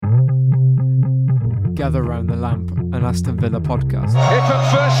Gather Round the Lamp, an Aston Villa podcast. If at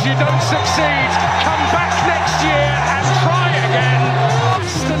first you don't succeed, come back next year and try again.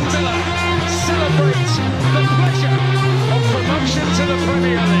 Aston Villa celebrate the pleasure of promotion to the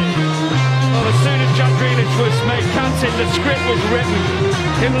Premier League. Well, as soon as Jack Grealish was made captain, the script was written.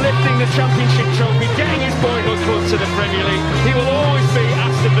 Him lifting the Championship trophy, getting his boyhood club to the Premier League. He will always be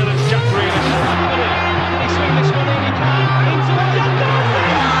Aston Villa's Jack Grealish. Can he swing this one in? He can. Into the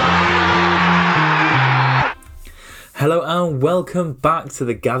Hello and welcome back to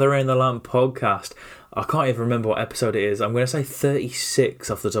the Gather Round the Lamp podcast. I can't even remember what episode it is. I'm going to say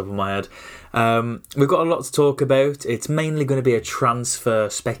 36 off the top of my head. We've got a lot to talk about. It's mainly going to be a transfer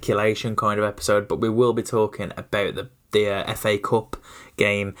speculation kind of episode, but we will be talking about the FA Cup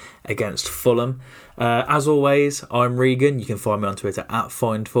game against Fulham. As always, I'm Regan. You can find me on Twitter at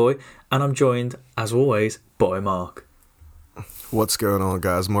FindFoy, and I'm joined, as always, by Mark. What's going on,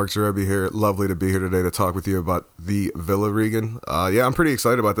 guys? Mark Jerebi here. Lovely to be here today to talk with you about the Villa, Regan. I'm pretty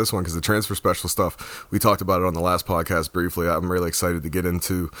excited about this one because the transfer special stuff, we talked about it on the last podcast briefly. I'm really excited to get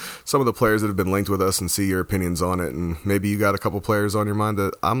into some of the players that have been linked with us and see your opinions on it. And maybe you got a couple players on your mind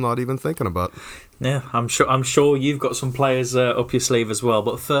that I'm not even thinking about. Yeah, I'm sure you've got some players up your sleeve as well.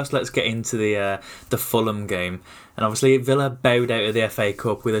 But first, let's get into the Fulham game. And obviously, Villa bowed out of the FA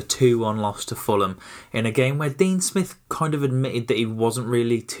Cup with a 2-1 loss to Fulham in a game where Dean Smith kind of admitted that he wasn't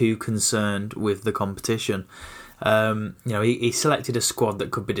really too concerned with the competition. He selected a squad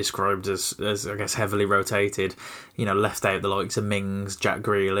that could be described as I guess heavily rotated. Left out the likes of Mings, Jack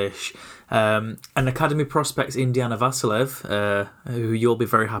Grealish, and academy prospects Indiana Vassilev, who you'll be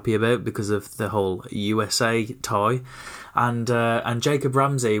very happy about because of the whole USA tie, and Jacob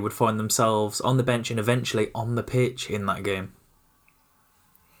Ramsey would find themselves on the bench and eventually on the pitch in that game.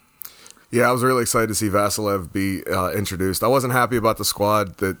 Yeah, I was really excited to see Vassilev be introduced. I wasn't happy about the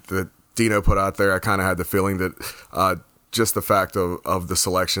squad that Dino put out there. I kind of had the feeling that just the fact of the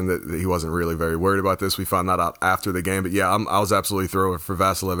selection that he wasn't really very worried about this. We found that out after the game. But yeah, I was absolutely thrilled for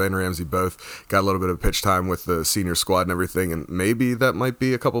Vassilev and Ramsey both. Got a little bit of pitch time with the senior squad and everything. And maybe that might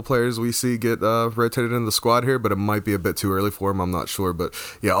be a couple players we see get rotated into the squad here, but it might be a bit too early for them. I'm not sure. But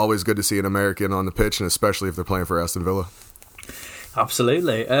yeah, always good to see an American on the pitch, and especially if they're playing for Aston Villa.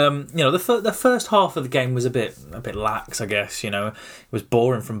 Absolutely. The first half of the game was a bit lax, I guess. It was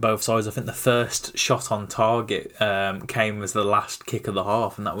boring from both sides. I think the first shot on target came as the last kick of the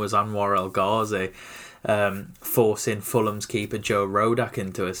half, and that was Anwar El Ghazi forcing Fulham's keeper Joe Rodak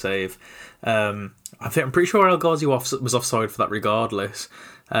into a save. I'm pretty sure El Ghazi was offside for that regardless.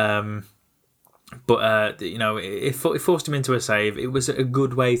 But it forced him into a save. It was a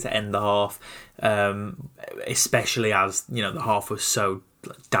good way to end the half, especially as the half was so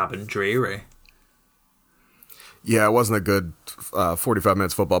dab and dreary. Yeah, it wasn't a good 45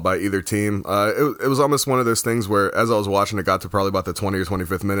 minutes football by either team. It was almost one of those things where, as I was watching, it got to probably about the 20 or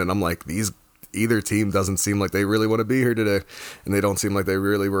 25th minute, and I'm like, either team doesn't seem like they really want to be here today, and they don't seem like they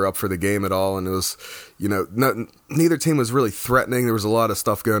really were up for the game at all. And it was, neither team was really threatening. There was a lot of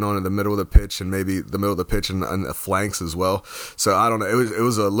stuff going on in the middle of the pitch, and maybe the middle of the pitch and the flanks as well. So I don't know. It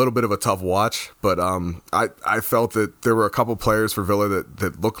was a little bit of a tough watch, but I felt that there were a couple players for Villa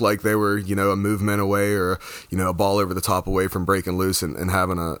that looked like they were a movement away or a ball over the top away from breaking loose and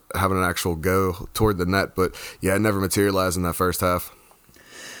having an actual go toward the net. But yeah, it never materialized in that first half.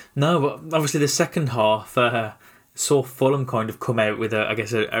 No, but obviously the second half saw Fulham kind of come out with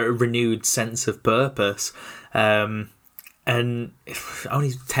a renewed sense of purpose. And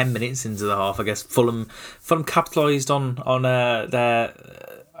only 10 minutes into the half, I guess Fulham capitalised on their.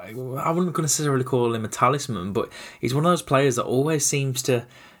 I wouldn't necessarily call him a talisman, but he's one of those players that always seems to,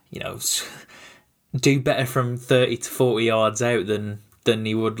 do better from 30 to 40 yards out than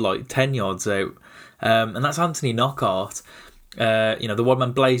he would like 10 yards out. And that's Anthony Knockaert. The one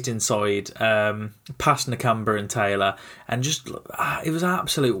man blazed inside, past Nakamba and Taylor, and just it was an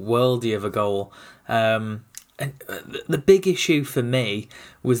absolute worldie of a goal. And the big issue for me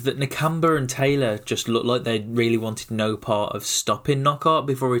was that Nakamba and Taylor just looked like they really wanted no part of stopping Knockaert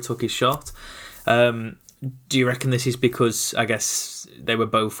before he took his shot. Do you reckon this is because, I guess, they were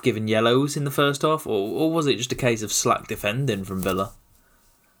both given yellows in the first half, or was it just a case of slack defending from Villa?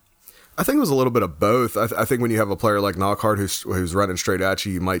 I think it was a little bit of both. I think when you have a player like Knockaert who's running straight at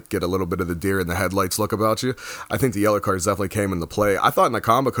you, you might get a little bit of the deer in the headlights look about you. I think the yellow cards definitely came into play. I thought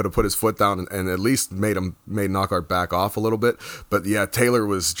Nakamba could have put his foot down and at least made Knockaert back off a little bit. But yeah, Taylor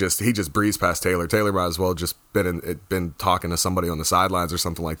he just breezed past Taylor. Taylor might as well just been talking to somebody on the sidelines or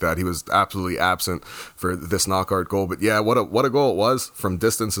something like that. He was absolutely absent for this Knockaert goal. But yeah, what a goal it was from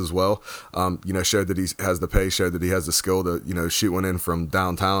distance as well. Showed that he has the pace, showed that he has the skill to shoot one in from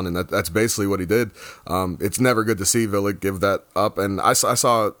downtown, and that's basically what he did. It's never good to see Villa give that up. And I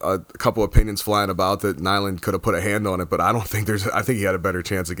saw a couple opinions flying about that Nyland could have put a hand on it, but I think he had a better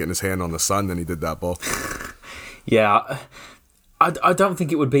chance of getting his hand on the sun than he did that ball. Yeah, I don't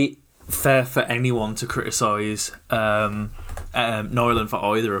think it would be fair for anyone to criticise Nyland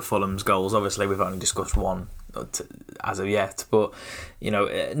for either of Fulham's goals. Obviously, we've only discussed one as of yet, but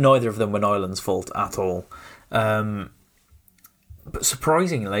neither of them were Nyland's fault at all. But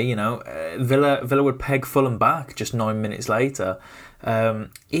surprisingly, Villa would peg Fulham back just 9 minutes later,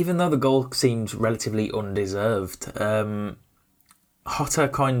 even though the goal seemed relatively undeserved. Hotter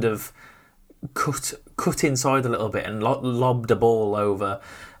kind of cut inside a little bit and lobbed a ball over,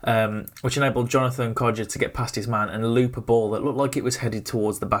 which enabled Jonathan Kodjia to get past his man and loop a ball that looked like it was headed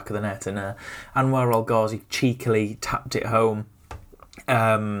towards the back of the net, and Anwar El Ghazi cheekily tapped it home.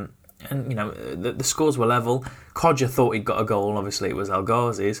 And the scores were level. Kodjia thought he'd got a goal, and obviously it was El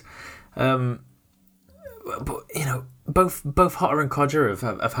Ghazi's. But both Hotter and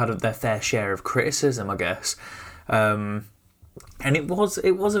Kodjia have had their fair share of criticism, I guess. And it was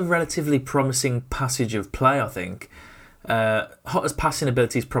a relatively promising passage of play, I think. Hotter's passing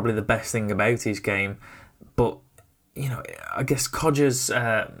ability is probably the best thing about his game, but I guess Kodjia's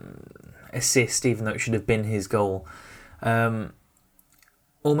assist, even though it should have been his goal,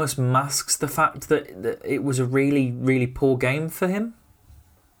 almost masks the fact that it was a really, really poor game for him.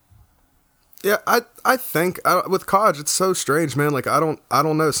 Yeah, I think with Kodj, it's so strange, man. Like I don't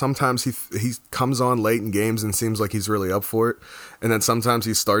know. Sometimes he comes on late in games and seems like he's really up for it, and then sometimes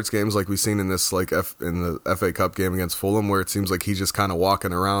he starts games like we've seen in this in the FA Cup game against Fulham, where it seems like he's just kind of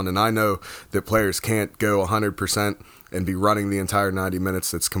walking around. And I know that players can't go 100% and be running the entire 90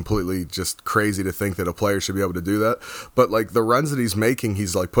 minutes. It's completely just crazy to think that a player should be able to do that. But like the runs that he's making,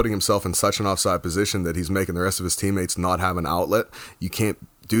 he's like putting himself in such an offside position that he's making the rest of his teammates not have an outlet. You can't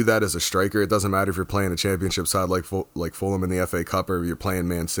do that as a striker. It doesn't matter if you're playing a championship side like Fulham in the FA Cup, or you're playing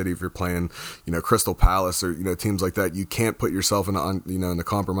Man City, if you're playing Crystal Palace or teams like that. You can't put yourself in the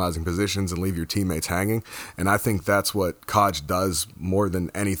compromising positions and leave your teammates hanging. And I think that's what Kodj does more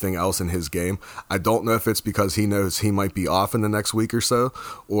than anything else in his game. I don't know if it's because he knows he might be off in the next week or so,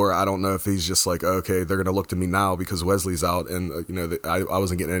 or I don't know if he's just like, okay, they're going to look to me now because Wesley's out, and I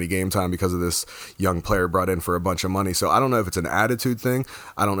wasn't getting any game time because of this young player brought in for a bunch of money. So I don't know if it's an attitude thing.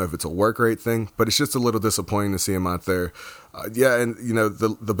 I don't know if it's a work rate thing, but it's just a little disappointing to see him out there. And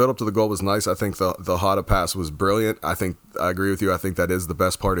the build up to the goal was nice. I think the Hotta pass was brilliant. I agree with you. I think that is the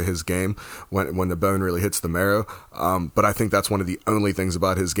best part of his game when the bone really hits the marrow. But I think that's one of the only things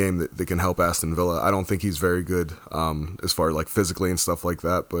about his game that can help Aston Villa. I don't think he's very good as far like physically and stuff like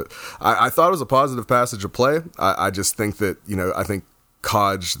that. But I thought it was a positive passage of play. I just think that I think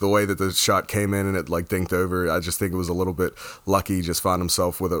Kodj, the way that the shot came in and it like dinked over, I just think it was a little bit lucky. He just found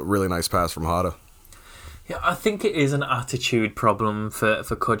himself with a really nice pass from Hotta. Yeah, I think it is an attitude problem for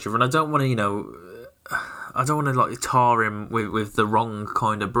Kodjia, and I don't want to like tar him with the wrong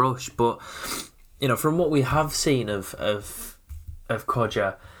kind of brush, but from what we have seen of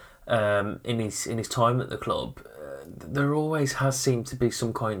Kodjia in his time at the club, there always has seemed to be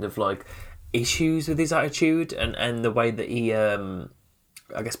some kind of like issues with his attitude and the way that he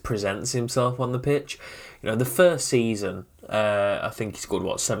I guess presents himself on the pitch. The first season, I think he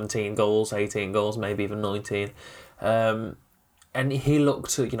scored 17 goals, 18 goals, maybe even 19, and he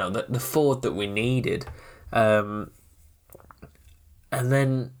looked the forward that we needed, and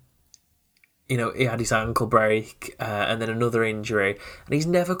then he had his ankle break, and then another injury, and he's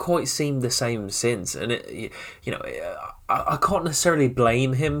never quite seemed the same since. And I can't necessarily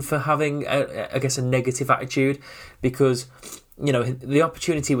blame him for having I guess a negative attitude, because the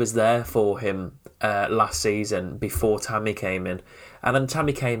opportunity was there for him last season before Tammy came in, and then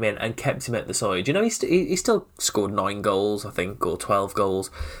Tammy came in and kept him at the side. He still scored 9 goals, I think, or 12 goals.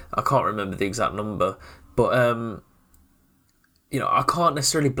 I can't remember the exact number, but I can't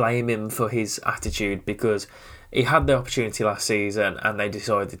necessarily blame him for his attitude, because he had the opportunity last season and they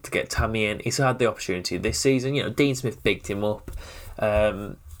decided to get Tammy in. He's had the opportunity this season. Dean Smith bigged him up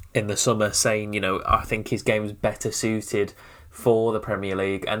in the summer, saying, I think his game's better suited for the Premier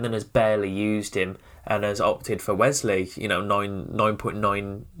League, and then has barely used him and has opted for Wesley,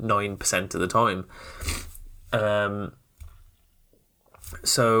 9.99% of the time.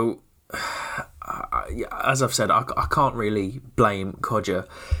 So, as I've said, I can't really blame Kodjia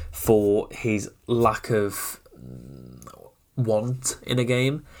for his lack of want in a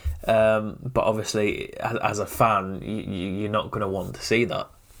game, but obviously, as a fan, you're not going to want to see that.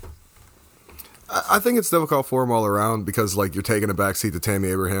 I think it's difficult for him all around because, like, you're taking a backseat to Tammy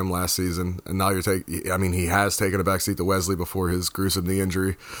Abraham last season, and now he has taken a backseat to Wesley before his gruesome knee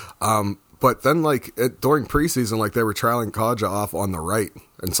injury. But then, like, during preseason, like, they were trialing Kaja off on the right,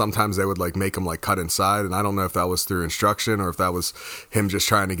 and sometimes they would, like, make him, like, cut inside, and I don't know if that was through instruction or if that was him just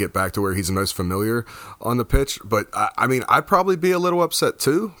trying to get back to where he's most familiar on the pitch. But, I mean, I'd probably be a little upset,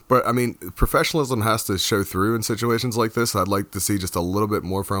 too. But, I mean, professionalism has to show through in situations like this. I'd like to see just a little bit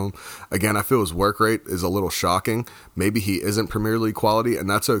more from him. Again, I feel his work rate is a little shocking. Maybe he isn't Premier League quality, and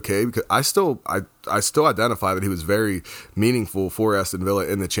that's okay, because I still identify that he was very meaningful for Aston Villa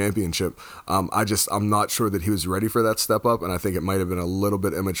in the Championship. I'm not sure that he was ready for that step up, and I think it might have been a little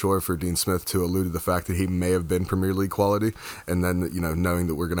bit immature for Dean Smith to allude to the fact that he may have been Premier League quality, and then, you know, knowing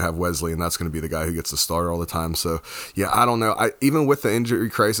that we're going to have Wesley and that's going to be the guy who gets to start all the time. So yeah, I don't know. Even with the injury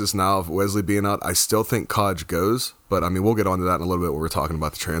crisis now of Wesley being out, I still think Kaj goes, but I mean, we'll get onto that in a little bit when we're talking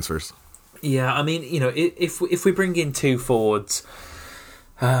about the transfers. Yeah, I mean, you know, if we bring in two forwards,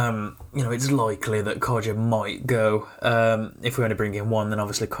 you know, it's likely that Kodja might go. If we only bring in one, then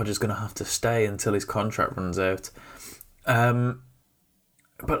obviously Kodja's going to have to stay until his contract runs out.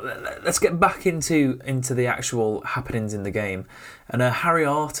 But let's get back into the actual happenings in the game. And Harry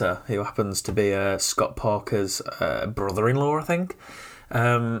Arter, who happens to be Scott Parker's brother-in-law, I think,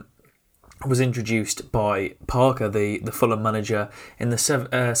 was introduced by Parker, the Fulham manager, in the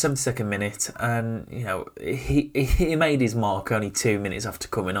 72nd minute, and you know he made his mark only 2 minutes after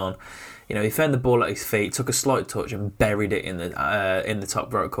coming on. You know, he found the ball at his feet, took a slight touch, and buried it in the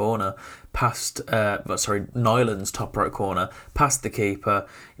top right corner, past Nyland's top right corner, past the keeper.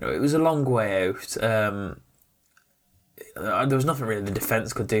 You know, it was a long way out. There was nothing really the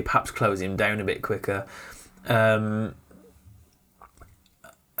defence could do. Perhaps close him down a bit quicker.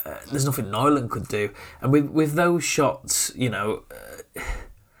 There's nothing Nyland could do, and with those shots, you know,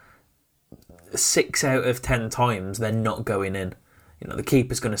 6 out of 10 times they're not going in. You know, the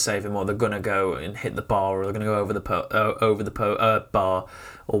keeper's going to save him, or they're going to go and hit the bar, or they're going to go over the bar,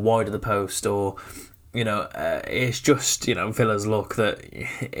 or wide of the post, or you know, it's just, you know, Villa's luck that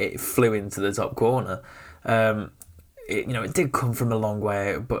it flew into the top corner. You know, it did come from a long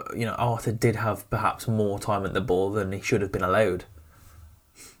way out, but you know, Arthur did have perhaps more time at the ball than he should have been allowed.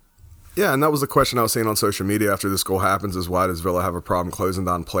 Yeah, and that was the question I was seeing on social media after this goal happens is why does Villa have a problem closing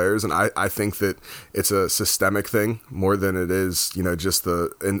down players? And I think that it's a systemic thing more than it is, you know, just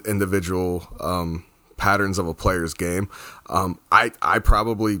the individual patterns of a player's game. I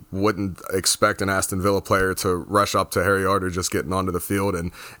probably wouldn't expect an Aston Villa player to rush up to Harry Arter just getting onto the field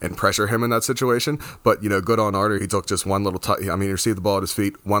and pressure him in that situation. But, you know, good on Arter. He took just one little touch. I mean, he received the ball at his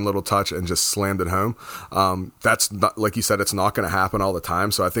feet, one little touch, and just slammed it home. That's not, like you said, it's not going to happen all the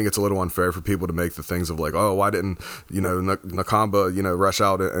time. So I think it's a little unfair for people to make the things of like, oh, why didn't, you know, Nakamba, you know, rush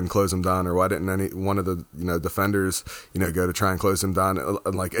out and close him down, or why didn't any one of the, you know, defenders, you know, go to try and close him down?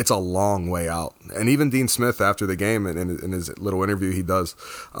 And like, it's a long way out. And even Dean Smith after the game in his little interview he does,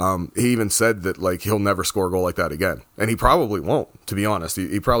 he even said that like he'll never score a goal like that again, and he probably won't. To be honest,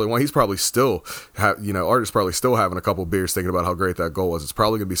 he probably won't. He's probably still, you know, Arter's probably still having a couple beers thinking about how great that goal was. It's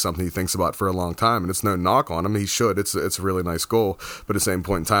probably going to be something he thinks about for a long time, and it's no knock on him. He should. It's a really nice goal, but at the same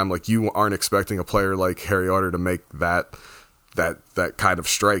point in time, like you aren't expecting a player like Harry Arter to make that kind of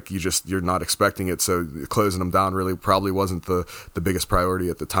strike. You're not expecting it, so closing them down really probably wasn't the biggest priority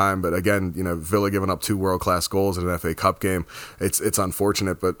at the time. But again, you know, Villa giving up 2 world-class goals in an FA Cup game, it's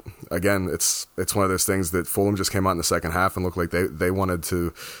unfortunate, but again, it's one of those things that Fulham just came out in the second half and looked like they wanted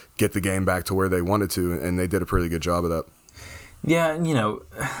to get the game back to where they wanted to, and they did a pretty good job of that. Yeah, you know,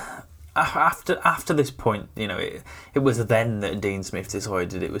 after this point, you know, it was then that Dean Smith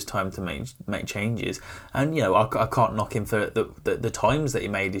decided it was time to make changes, and you know, I can't knock him for the times that he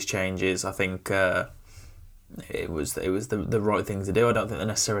made his changes. I think it was the right thing to do. I don't think there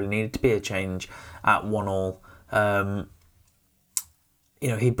necessarily needed to be a change at 1-1. You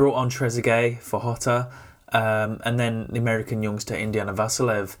know, he brought on Trezeguet for Jota, and then the American youngster Indiana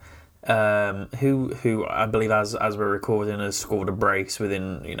Vassilev, who I believe as we're recording has scored a brace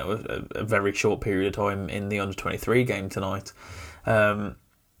within, you know, a very short period of time in the under-23 game tonight.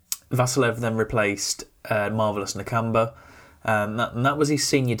 Vassilev then replaced Marvelous Nakamba, and that was his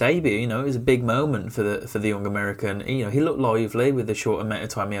senior debut. You know, it was a big moment for the young American. You know, he looked lively with the short amount of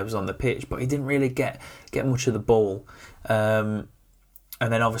time he was on the pitch, but he didn't really get much of the ball.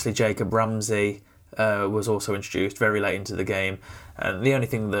 And then obviously Jacob Ramsey was also introduced very late into the game, and the only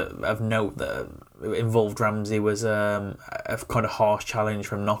thing that of note that involved Ramsey was a kind of harsh challenge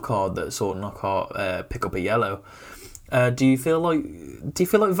from Knockaert that saw Knockaert pick up a yellow. Do you feel like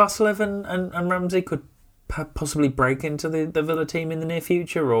Vassilev and Ramsey could possibly break into the Villa team in the near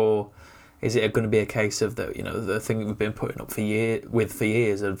future, or Is it going to be a case of the thing that we've been putting up for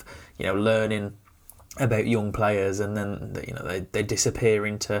years of learning about young players, and then they disappear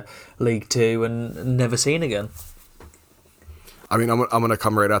into League Two and never seen again? I mean, I'm going to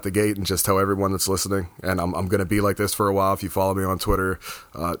come right out the gate and just tell everyone that's listening, and I'm going to be like this for a while. If you follow me on Twitter,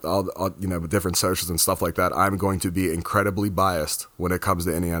 all different socials and stuff like that, I'm going to be incredibly biased when it comes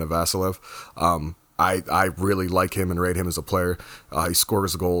to Indiana Vassilev. I really like him and rate him as a player. He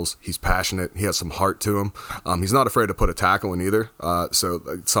scores goals. He's passionate. He has some heart to him. He's not afraid to put a tackle in either. So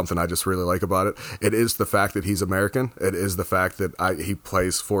it's something I just really like about it. It is the fact that he's American. It is the fact that he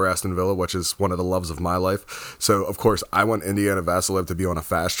plays for Aston Villa, which is one of the loves of my life. So of course I want Indiana Vassilev to be on a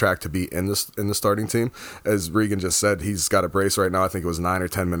fast track to be in the starting team. As Regan just said, he's got a brace right now. I think it was 9 or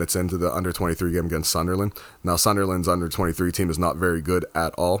 10 minutes into the under 23 game against Sunderland. Now Sunderland's under 23 team is not very good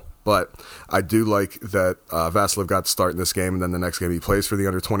at all. But I do like that Vassilev got to start in this game, and then the next game he plays for the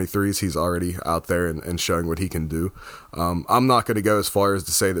under-23s. He's already out there and showing what he can do. I'm not going to go as far as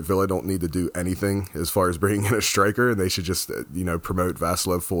to say that Villa don't need to do anything as far as bringing in a striker, and they should just promote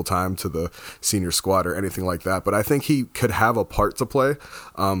Vassilev full-time to the senior squad or anything like that. But I think he could have a part to play,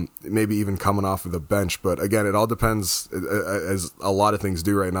 maybe even coming off of the bench. But again, it all depends, as a lot of things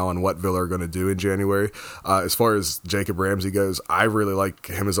do right now, on what Villa are going to do in January. As far as Jacob Ramsey goes, I really like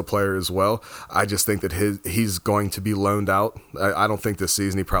him as a player as well. I just think that he's going to be loaned out. I don't think this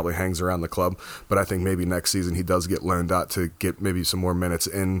season he probably hangs around the club, but I think maybe next season he does get loaned out to get maybe some more minutes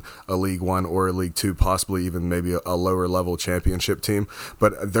in a League One or a League Two, possibly even maybe a lower level championship team.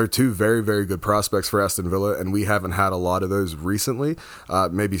 But they're two very, very good prospects for Aston Villa, and we haven't had a lot of those recently.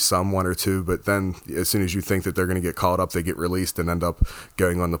 Maybe some, one or two, but then as soon as you think that they're going to get called up, they get released and end up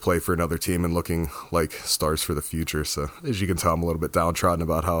going on to play for another team and looking like stars for the future. So as you can tell, I'm a little bit downtrodden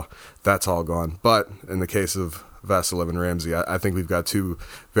about how that's all gone. But in the case of Vassilev and Ramsey, I think we've got two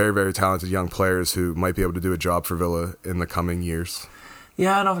very, very talented young players who might be able to do a job for Villa in the coming years.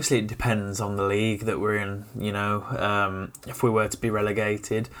 Yeah, and obviously it depends on the league that we're in. If we were to be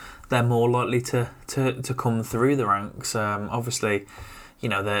relegated, they're more likely to come through the ranks. Obviously,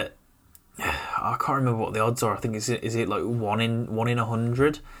 that I can't remember what the odds are. I think is it like 1 in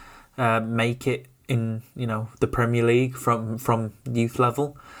 100 make it in the Premier League from youth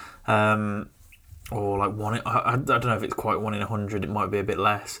level, or like I don't know if it's quite 1 in 100. It might be a bit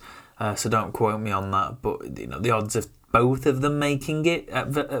less, so don't quote me on that. But the odds of both of them making it at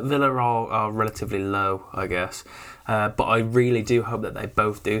Villa are relatively low, I guess. But I really do hope that they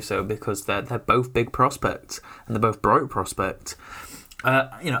both do so, because they're both big prospects and they're both bright prospects.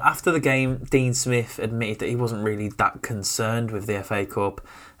 After the game, Dean Smith admitted that he wasn't really that concerned with the FA Cup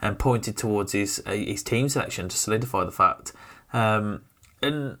and pointed towards his team selection to solidify the fact.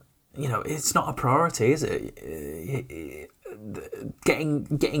 It's not a priority, is it?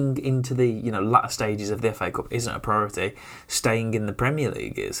 Getting into the latter stages of the FA Cup isn't a priority. Staying in the Premier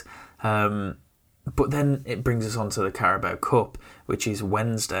League is. But then it brings us on to the Carabao Cup, which is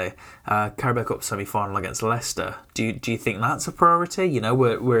Wednesday. Carabao Cup semi-final against Leicester. Do you think that's a priority?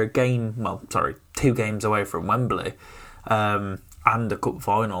 We're 2 games away from Wembley, and a cup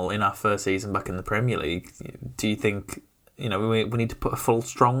final in our first season back in the Premier League. Do you think we need to put a full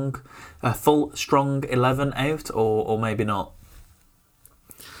strong 11 out, or maybe not?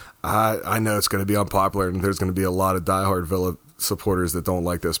 I know it's going to be unpopular, and there's going to be a lot of diehard Villa supporters that don't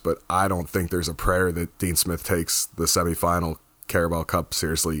like this, but I don't think there's a prayer that Dean Smith takes the semi-final Carabao Cup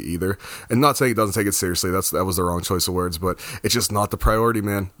seriously either. And not saying he doesn't take it seriously, that was the wrong choice of words, but it's just not the priority,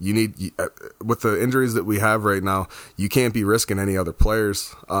 man. You need, with the injuries that we have right now, you can't be risking any other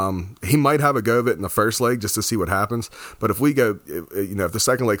players. He might have a go of it in the first leg just to see what happens, but if we go, if the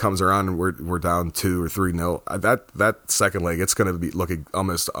second leg comes around and we're down 2 or 3-0, that second leg, it's going to be looking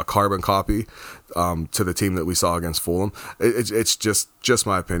almost a carbon copy to the team that we saw against Fulham. It's just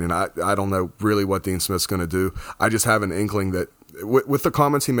my opinion. I don't know really what Dean Smith's going to do. I just have an inkling that with the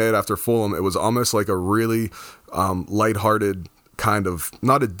comments he made after Fulham, it was almost like a really lighthearted kind of,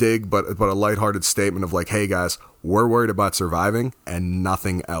 not a dig, but a lighthearted statement of like, hey guys, we're worried about surviving and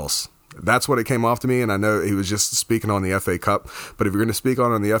nothing else. That's what it came off to me, and I know he was just speaking on the FA Cup, but if you're going to speak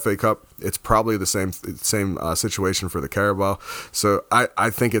on the FA Cup, it's probably the same situation for the Carabao. So I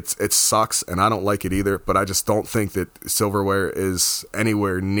think it sucks, and I don't like it either, but I just don't think that silverware is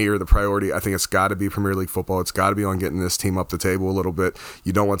anywhere near the priority. I think it's got to be Premier League football. It's got to be on getting this team up the table a little bit.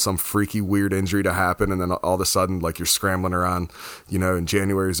 You don't want some freaky weird injury to happen, and then all of a sudden, like, you're scrambling around, and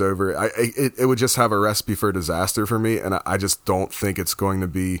January's over. It would just have a recipe for disaster for me, and I just don't think it's going to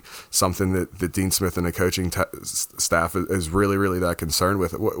be something that Dean Smith and the coaching staff is really, really that concerned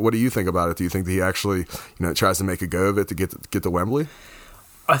with. What do you think about it? Do you think that he actually, tries to make a go of it to get to Wembley?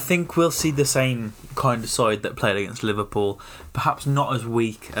 I think we'll see the same kind of side that played against Liverpool. Perhaps not as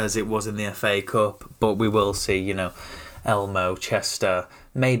weak as it was in the FA Cup, but we will see, you know, Elmo, Chester,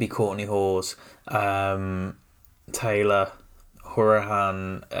 maybe Courtney Hawes, Taylor,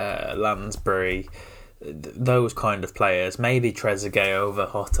 Hourihane, Lansbury, those kind of players. Maybe Trezeguet over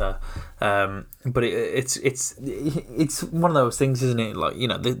Jota, but it's one of those things, isn't it? Like, you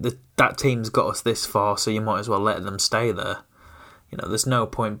know, that team's got us this far, so you might as well let them stay there. You know, there's no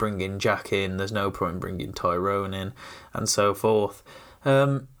point bringing Jack in, there's no point bringing Tyrone in, and so forth.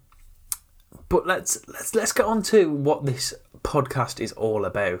 But let's get on to what this podcast is all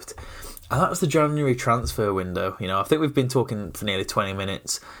about. And that's the January transfer window. You know, I think we've been talking for nearly 20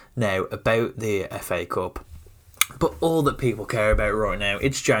 minutes now about the FA Cup. But all that people care about right now,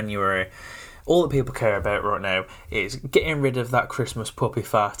 it's January. All that people care about right now is getting rid of that Christmas puppy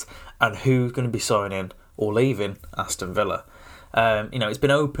fat and who's going to be signing or leaving Aston Villa. You know, it's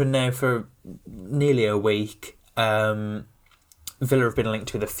been open now for nearly a week. Villa have been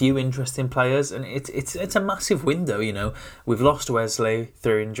linked with a few interesting players, and it's a massive window. You know, we've lost Wesley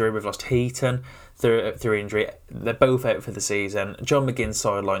through injury, we've lost Heaton through injury. They're both out for the season. John McGinn's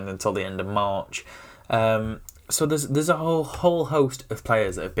sidelined until the end of March. So there's a whole host of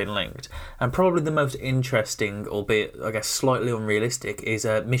players that have been linked, and probably the most interesting, albeit I guess slightly unrealistic, is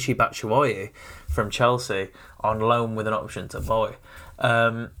Michy Batshuayi from Chelsea on loan with an option to buy.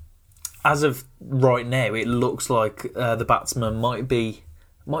 As of right now, it looks like the batsman might be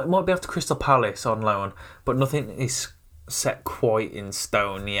off to Crystal Palace on loan, but nothing is set quite in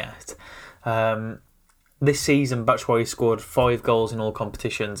stone yet. This season, Batshuayi scored 5 goals in all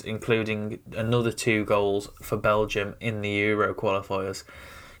competitions, including another 2 goals for Belgium in the Euro qualifiers.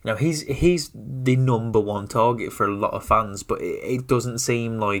 You know, he's the number one target for a lot of fans, but it doesn't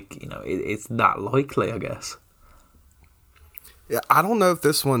seem like, you know, it's that likely, I guess. Yeah, I don't know if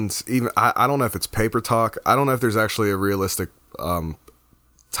this one's even. I don't know if it's paper talk. I don't know if there's actually a realistic time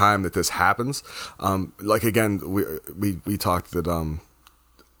that this happens. Like again, we talked that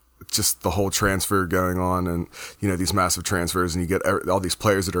just the whole transfer going on, and you know, these massive transfers, and you get all these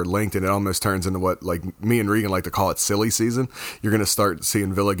players that are linked, and it almost turns into what, like, me and Regan like to call it silly season. You're going to start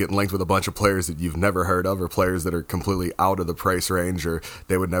seeing Villa getting linked with a bunch of players that you've never heard of, or players that are completely out of the price range, or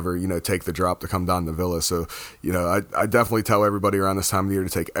they would never, you know, take the drop to come down to Villa. So, you know, I definitely tell everybody around this time of the year to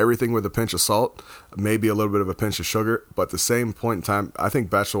take everything with a pinch of salt, maybe a little bit of a pinch of sugar, but at the same point in time, I think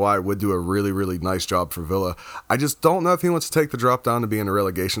Batshuayi would do a really, really nice job for Villa. I just don't know if he wants to take the drop down to be in a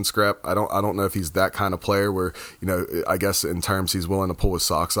relegation scrap. I don't know if he's that kind of player where, you know, I guess in terms he's willing to pull his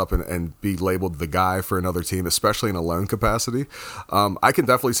socks up and be labeled the guy for another team, especially in a loan capacity. I can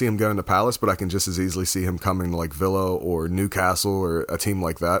definitely see him going to Palace, but I can just as easily see him coming to like Villa or Newcastle or a team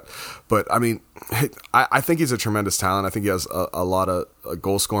like that. But I mean, I think he's a tremendous talent. I think he has a lot of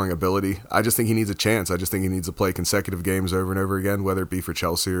goal scoring ability. I just think he needs a chance. I just think he needs to play consecutive games over and over again, whether it be for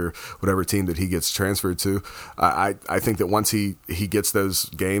Chelsea or whatever team that he gets transferred to. I think that once he gets those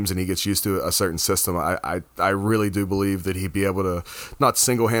games and he gets used to a certain system, I really do believe that he'd be able to not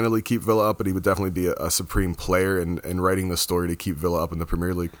single-handedly keep Villa up, but he would definitely be a supreme player in writing the story to keep Villa up in the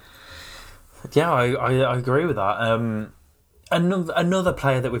Premier League. Yeah, I agree with that. Another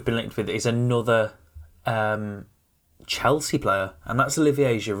player that we've been linked with is another Chelsea player, and that's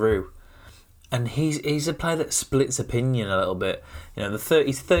Olivier Giroud. And he's a player that splits opinion a little bit. You know,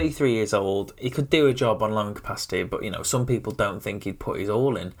 he's 33 years old. He could do a job on loan capacity, but you know, some people don't think he'd put his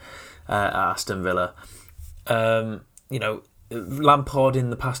all in at Aston Villa. You know, Lampard in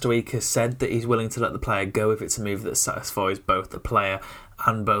the past week has said that he's willing to let the player go if it's a move that satisfies both the player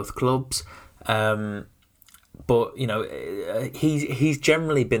and both clubs. But you know, he's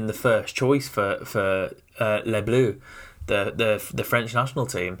generally been the first choice for Les Bleus, the French national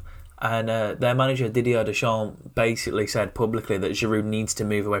team. And their manager Didier Deschamps basically said publicly that Giroud needs to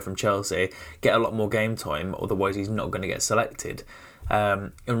move away from Chelsea, get a lot more game time, otherwise he's not going to get selected.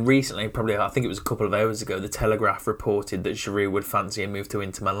 And recently, probably I think it was a couple of hours ago, the Telegraph reported that Giroud would fancy a move to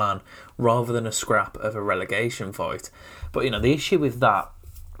Inter Milan rather than a scrap of a relegation fight. But you know, the issue with that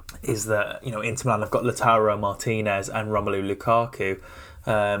is that, you know, Inter Milan have got Lautaro Martinez and Romelu Lukaku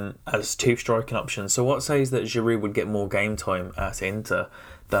as 2 striking options. So what says that Giroud would get more game time at Inter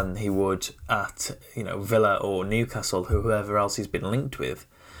than he would at, you know, Villa or Newcastle, whoever else he's been linked with?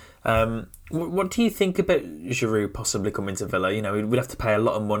 What do you think about Giroud possibly coming to Villa? You know, we'd have to pay a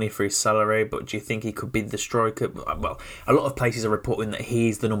lot of money for his salary, but do you think he could be the striker? Well, a lot of places are reporting that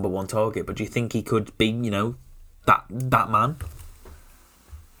he's the number one target, but do you think he could be, you know, that man?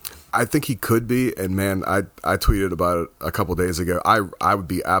 I think he could be, and man, I tweeted about it a couple days ago. I would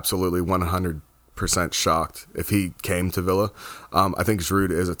be absolutely 100% shocked if he came to Villa. I think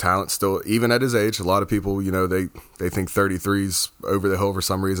Giroud is a talent still, even at his age. A lot of people, they think 33's over the hill for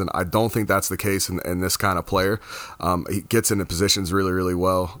some reason. I don't think that's the case in this kind of player. He gets into positions really, really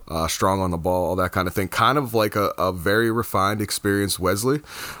well, strong on the ball, all that kind of thing. Kind of like a very refined, experienced Wesley,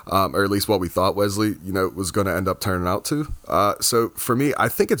 or at least what we thought Wesley, was going to end up turning out to. So for me, I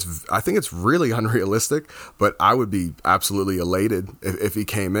think it's really unrealistic, but I would be absolutely elated if he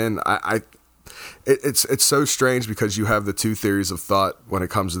came in. It's so strange because you have the two theories of thought when it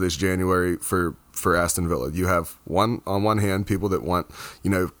comes to this January for Aston Villa. You have on one hand people that want,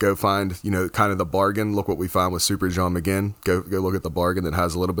 go find, kind of the bargain. Look what we found with Super John McGinn. Go look at the bargain that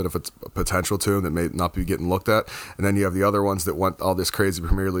has a little bit of a potential to him that may not be getting looked at. And then you have the other ones that want all this crazy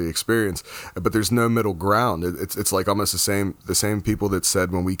Premier League experience. But there's no middle ground. It's like almost the same people that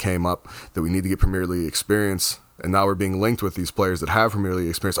said when we came up that we need to get Premier League experience. And now we're being linked with these players that have Premier League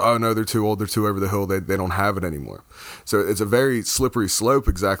experience. Oh, no, they're too old. They're too over the hill. They don't have it anymore. So it's a very slippery slope,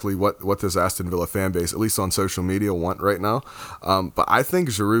 exactly what this Aston Villa fan base, at least on social media, want right now. But I think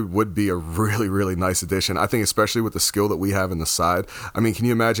Giroud would be a really, really nice addition. I think especially with the skill that we have in the side. I mean, can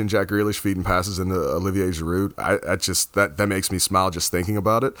you imagine Jack Grealish feeding passes into Olivier Giroud? That makes me smile just thinking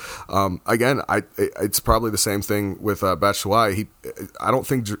about it. Again, it's probably the same thing with Batshuayi. I don't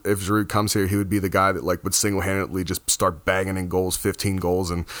think if Giroud comes here, he would be the guy that would single-handedly just start banging in goals, 15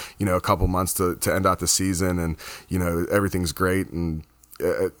 goals in a couple months to end out the season, and everything's great, and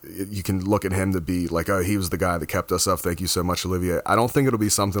you can look at him to be like, oh, he was the guy that kept us up, thank you so much, Olivier. I don't think it'll be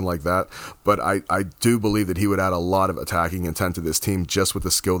something like that, but I do believe that he would add a lot of attacking intent to this team just with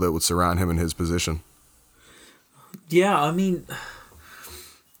the skill that would surround him in his position. Yeah, I mean,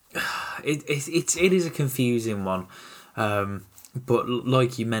 it is a confusing one. But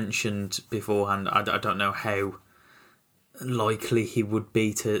like you mentioned beforehand, I don't know how likely he would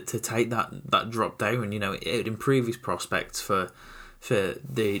be to take that drop down. It would improve his prospects for the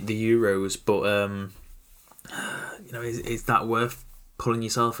Euros, but is that worth pulling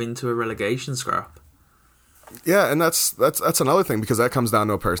yourself into a relegation scrap? Yeah, and that's another thing, because that comes down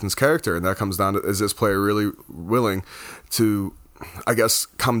to a person's character, and that comes down to, is this player really willing to, I guess,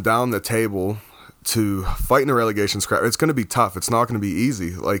 come down the table to fight in a relegation scrap? It's going to be tough. It's not going to be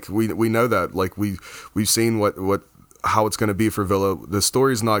easy. We know that. We've seen how it's going to be for Villa. The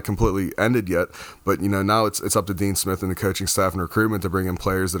story's not completely ended yet, but now it's up to Dean Smith and the coaching staff and recruitment to bring in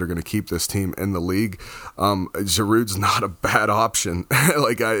players that are going to keep this team in the league. Giroud's not a bad option.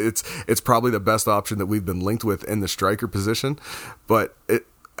 It's probably the best option that we've been linked with in the striker position, but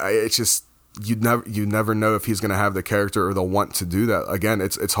it's just, you never know if he's going to have the character or the want to do that. Again,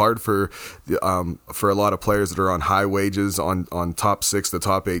 it's hard for a lot of players that are on high wages on top 6 to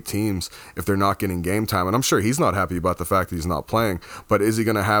top 8 teams if they're not getting game time. And I'm sure he's not happy about the fact that he's not playing. But is he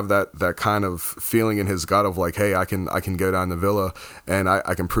going to have that kind of feeling in his gut of like, hey, I can go down to Villa and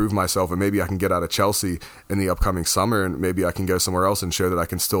I can prove myself, and maybe I can get out of Chelsea in the upcoming summer, and maybe I can go somewhere else and show that I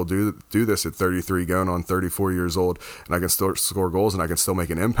can still do this at 33, going on 34 years old, and I can still score goals and I can still make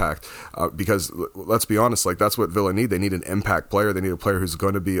an impact. Because let's be honest, that's what Villa need. They need an impact player. They need a player who's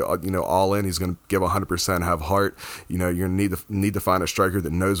going to be, all in. He's going to give 100%, have heart. You're going to need to find a striker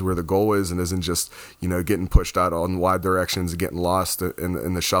that knows where the goal is and isn't just, getting pushed out on wide directions and getting lost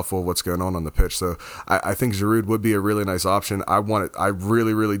in the shuffle of what's going on the pitch. So I think Giroud would be a really nice option. I want it. I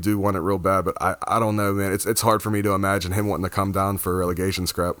really, really do want it real bad, but I don't know, man. It's hard for me to imagine him wanting to come down for a relegation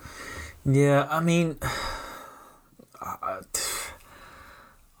scrap. Yeah, I mean,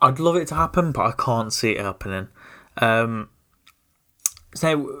 I'd love it to happen, but I can't see it happening.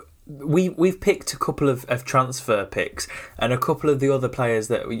 So we've picked a couple of transfer picks, and a couple of the other players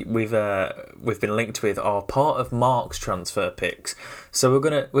that we've been linked with are part of Mark's transfer picks. So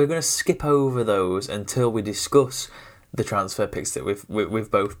we're gonna skip over those until we discuss the transfer picks that we've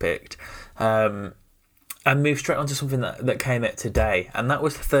both picked, and move straight on to something that came out today, and that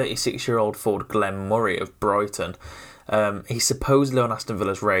was the 36-year-old forward Glenn Murray of Brighton. He's supposedly on Aston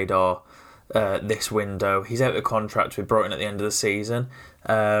Villa's radar this window. He's out of contract with Brighton at the end of the season.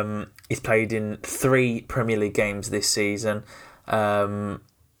 He's played in 3 Premier League games this season. There's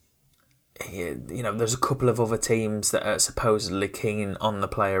a couple of other teams that are supposedly keen on the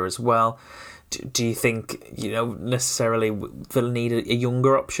player as well. Do you think, necessarily Villa need a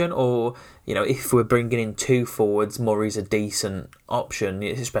younger option, or, if we're bringing in 2 forwards, Murray's a decent option,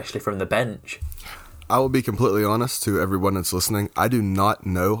 especially from the bench? I will be completely honest to everyone that's listening. I do not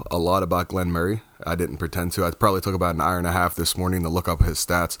know a lot about Glenn Murray. I didn't pretend to. I probably took about an hour and a half this morning to look up his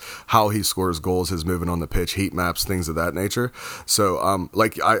stats, how he scores goals, his movement on the pitch, heat maps, things of that nature. So,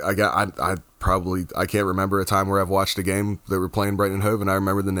 I I can't remember a time where I've watched a game that were playing Brighton and Hove, and I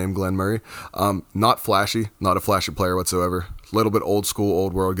remember the name Glenn Murray. Not flashy, not a flashy player whatsoever. A little bit old school,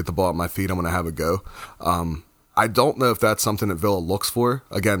 old world, get the ball at my feet, I'm going to have a go. I don't know if that's something that Villa looks for.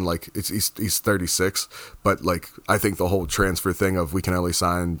 Again, like he's 36, but like I think the whole transfer thing of we can only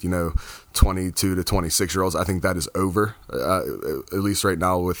sign 22 to 26 year olds, I think that is over, at least right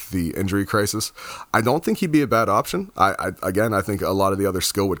now with the injury crisis. I don't think he'd be a bad option. I think a lot of the other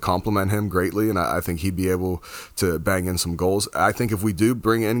skill would complement him greatly, and I think he'd be able to bang in some goals. I think if we do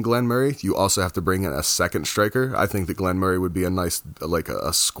bring in Glenn Murray, you also have to bring in a second striker. I think that Glenn Murray would be a nice, like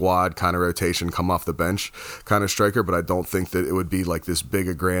a squad kind of rotation, come off the bench kind of striker, but I don't think that it would be like this big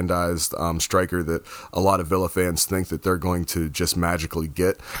aggrandized striker that a lot of Villa fans think that they're going to just magically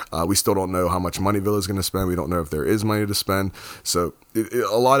get. We still don't know how much money Villa is going to spend. We don't know if there is money to spend. So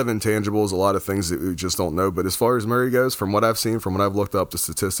a lot of intangibles, a lot of things that we just don't know. But as far as Murray goes, from what I've seen, from what I've looked up, the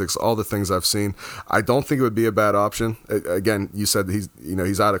statistics, all the things I've seen, I don't think it would be a bad option. Again, you said that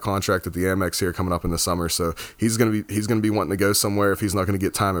he's out of contract at the Amex here coming up in the summer, so he's going to be wanting to go somewhere. If he's not going to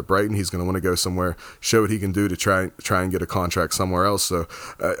get time at Brighton, he's going to want to go somewhere, show what he can do to try and get a contract somewhere else. So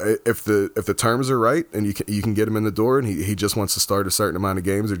if the terms are right and you can get him in the door and he just wants to start a certain amount of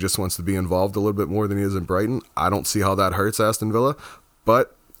games or just wants to be involved a little bit more than he is in Brighton, I don't see how that hurts Aston Villa.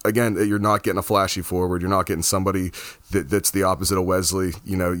 But again, you're not getting a flashy forward. You're not getting somebody that's the opposite of Wesley.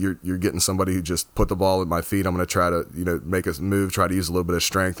 You're getting somebody who just put the ball at my feet. I'm going to try to make a move, try to use a little bit of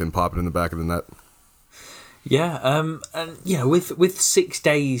strength and pop it in the back of the net. Yeah, and with 6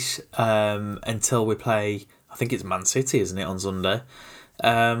 days until we play, I think it's Man City, isn't it, on Sunday?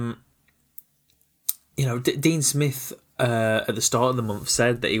 Dean Smith at the start of the month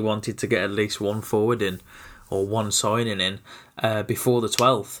said that he wanted to get at least one forward in, or one signing in, before the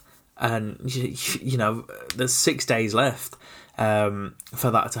 12th. And, there's 6 days left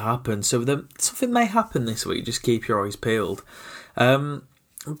for that to happen. So something may happen this week. Just keep your eyes peeled.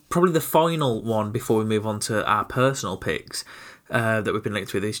 Probably the final one before we move on to our personal picks that we've been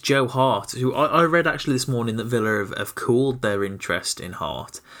linked with is Joe Hart, who I read actually this morning that Villa have cooled their interest in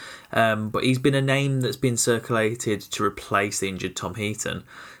Hart. But he's been a name that's been circulated to replace the injured Tom Heaton.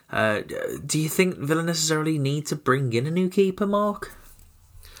 Do you think Villa necessarily need to bring in a new keeper, Mark?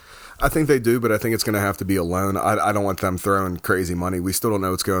 I think they do, but I think it's going to have to be a loan. I don't want them throwing crazy money. We still don't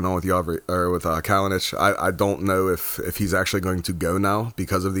know what's going on with Kalinic. I don't know if he's actually going to go now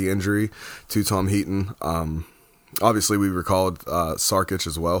because of the injury to Tom Heaton. Obviously, we recalled Sarkic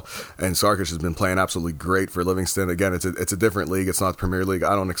as well, and Sarkic has been playing absolutely great for Livingston. Again, it's a different league. It's not the Premier League.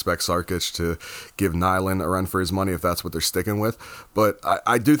 I don't expect Sarkic to give Nyland a run for his money if that's what they're sticking with. But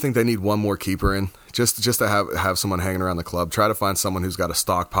I do think they need one more keeper in, just to have someone hanging around the club. Try to find someone who's got a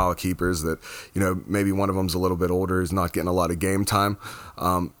stockpile of keepers that, maybe one of them's a little bit older, is not getting a lot of game time.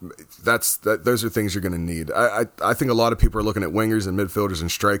 Those are things you're going to need. I think a lot of people are looking at wingers and midfielders and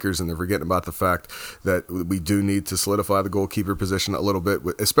strikers, and they're forgetting about the fact that we do need to solidify the goalkeeper position a little bit,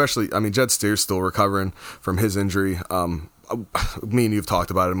 especially, Jed Steer's still recovering from his injury. Me and you've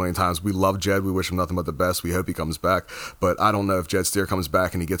talked about it a million times. We love Jed. We wish him nothing but the best. We hope he comes back. But I don't know if Jed Steer comes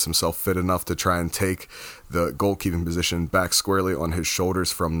back and he gets himself fit enough to try and take the goalkeeping position back squarely on his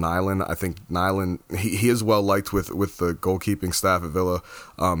shoulders from Nyland. I think Nyland, he is well liked with the goalkeeping staff at Villa.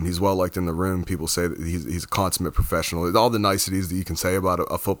 He's well liked in the room. People say that he's a consummate professional. All the niceties that you can say about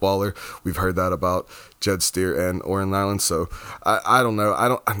a footballer, we've heard that about Jed Steer and Oren Nyland. So I don't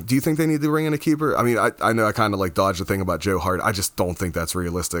know. Do you think they need to bring in a keeper? I know I kind of like dodged the thing about Joe Hart. I just don't think that's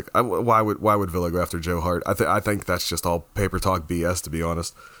realistic. Why would Villa go after Joe Hart? I think that's just all paper talk BS, to be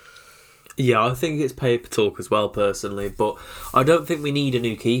honest. Yeah, I think it's paper talk as well, personally, but I don't think we need a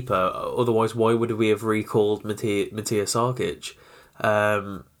new keeper. Otherwise, why would we have recalled Matija Sarkic?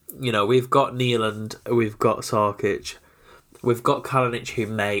 We've got Nyland, we've got Sarkic, we've got Kalinic, who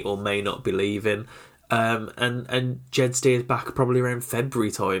may or may not be leaving, and Jed Steer's back probably around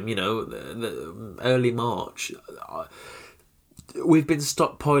February time, the early March. We've been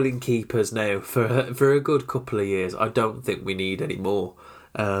stockpiling keepers now for a good couple of years. I don't think we need any more.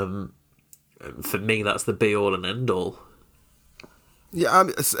 For me, that's the be-all and end-all. Yeah,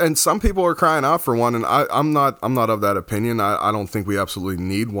 and some people are crying out for one, and I'm not of that opinion. I don't think we absolutely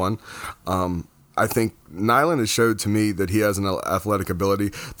need one. I think Nyland has showed to me that he has an athletic ability.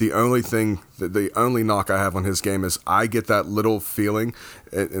 The only knock I have on his game is I get that little feeling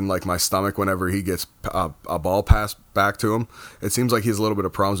in like my stomach whenever he gets a ball passed back to him. It seems like he has a little bit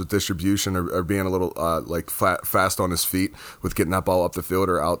of problems with distribution or being a little fast on his feet with getting that ball up the field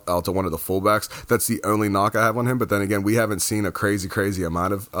or out to one of the fullbacks. That's the only knock I have on him. But then again, we haven't seen a crazy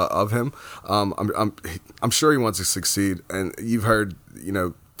amount of him. I'm sure he wants to succeed, and you've heard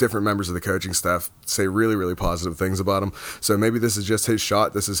different members of the coaching staff say really, really positive things about him. So maybe this is just his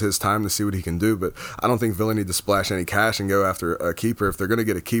shot. This is his time to see what he can do. But I don't think Villa need to splash any cash and go after a keeper. If they're going to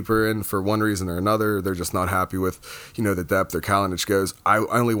get a keeper in for one reason or another, they're just not happy with, the depth or Kalinic goes. I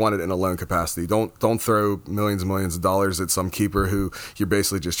only want it in a loan capacity. Don't throw millions and millions of dollars at some keeper who you're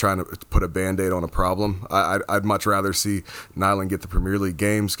basically just trying to put a Band-Aid on a problem. I'd much rather see Nyland get the Premier League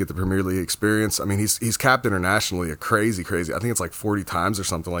games, get the Premier League experience. I mean, he's capped internationally a crazy. I think it's like 40 times or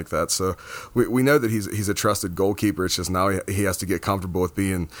something like that. So we know that he's a trusted goalkeeper. It's just now he has to get comfortable with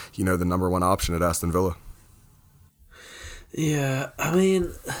being, the number one option at Aston Villa. Yeah, I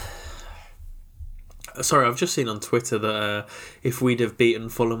mean, sorry, I've just seen on Twitter that if we'd have beaten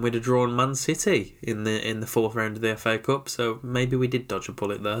Fulham, we'd have drawn Man City in the fourth round of the FA Cup. So maybe we did dodge a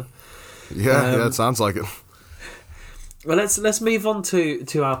bullet there. Yeah, it sounds like it. Well, let's move on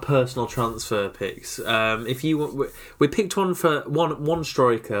to our personal transfer picks. We picked one for one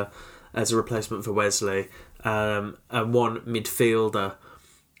striker as a replacement for Wesley, and one midfielder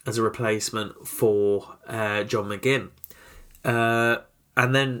as a replacement for John McGinn.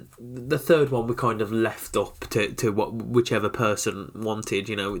 And then the third one we kind of left up to whichever person wanted.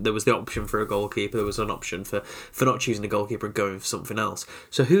 There was the option for a goalkeeper, there was an option for not choosing a goalkeeper and going for something else.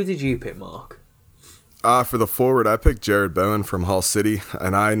 So who did you pick, Mark? For the forward, I picked Jared Bowen from Hull City,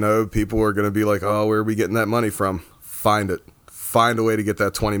 and I know people are going to be like, oh, where are we getting that money from? Find it. Find a way to get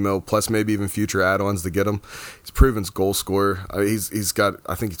that 20 mil, plus maybe even future add-ons to get him. He's proven goal scorer. He's got,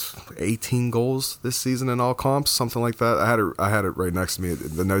 I think it's 18 goals this season in all comps, something like that. I had it right next to me.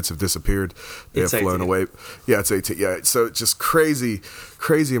 The notes have disappeared. They have flown away. Yeah, it's 18. Yeah, so just crazy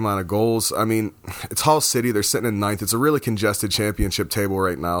amount of goals. I mean, it's Hull City. They're sitting in ninth. It's a really congested championship table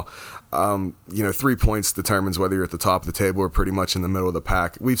right now. 3 points determines whether you're at the top of the table or pretty much in the middle of the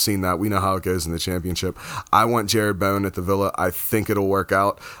pack. We've seen that. We know how it goes in the championship. I want Jared Bowen at the Villa. I think it'll work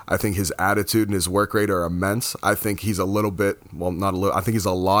out. I think his attitude and his work rate are immense. I think he's I think he's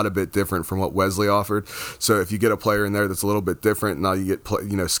a lot a bit different from what Wesley offered. So if you get a player in there that's a little bit different, now you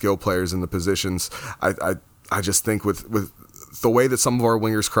get skill players in the positions. I just think with the way that some of our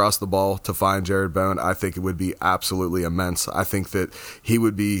wingers cross the ball to find Jared Bowen, I think it would be absolutely immense. I think that he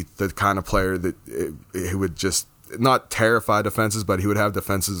would be the kind of player that he would just not terrify defenses, but he would have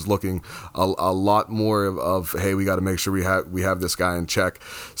defenses looking a lot more of hey, we got to make sure we have this guy in check.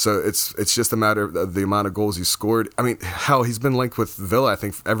 So it's just a matter of the amount of goals he scored. I mean, hell, he's been linked with Villa, I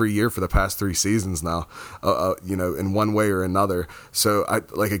think, every year for the past 3 seasons now, in one way or another. So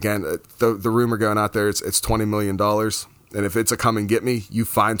the rumor going out there, it's $20 million. And if it's a come and get me, you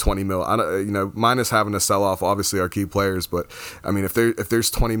find 20 mil. Minus having to sell off obviously our key players, but I mean if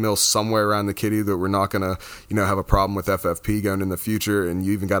there's 20 mil somewhere around the kitty that we're not gonna have a problem with FFP going in the future, and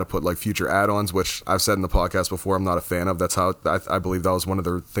you even got to put like future add-ons, which I've said in the podcast before I'm not a fan of. That's how I believe that was one of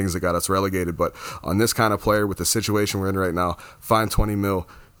the things that got us relegated. But on this kind of player with the situation we're in right now, find 20 mil,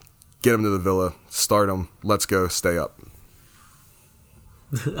 get him to the Villa, start him, let's go, stay up.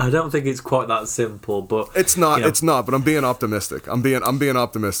 I don't think it's quite that simple, but it's not. It's not. But I'm being optimistic. I'm being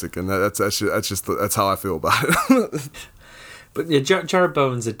optimistic, and that's how I feel about it. But yeah, Jared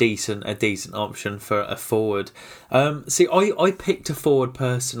Bowen's a decent option for a forward. I picked a forward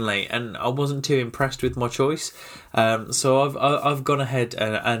personally, and I wasn't too impressed with my choice. So I've gone ahead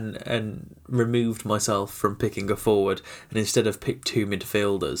and removed myself from picking a forward, and instead have picked 2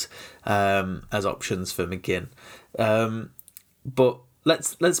 midfielders as options for McGinn. But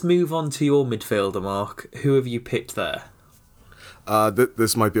Let's move on to your midfielder, Mark. Who have you picked there?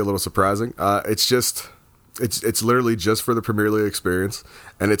 This might be a little surprising. It's literally just for the Premier League experience,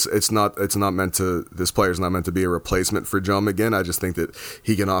 and it's not meant to. This player's not meant to be a replacement for John McGinn. I just think that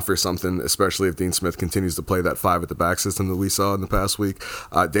he can offer something, especially if Dean Smith continues to play that 5 at the back system that we saw in the past week.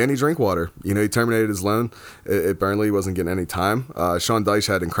 Danny Drinkwater, he terminated his loan at Burnley. He wasn't getting any time. Sean Dyche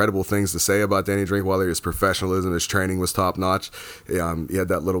had incredible things to say about Danny Drinkwater. His professionalism, his training was top notch. He had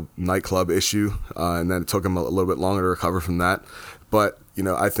that little nightclub issue, and then it took him a little bit longer to recover from that. But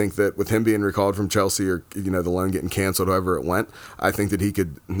I think that with him being recalled from Chelsea, or the loan getting cancelled, however it went, I think that he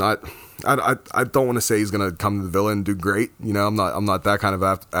could not. I don't want to say he's going to come to the Villa and do great. I'm not that kind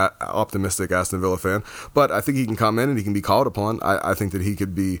of optimistic Aston Villa fan. But I think he can come in and he can be called upon. I think that he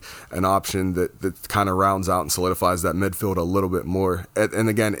could be an option that kind of rounds out and solidifies that midfield a little bit more. And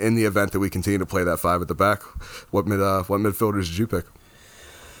again, in the event that we continue to play that 5 at the back, what midfielders did you pick?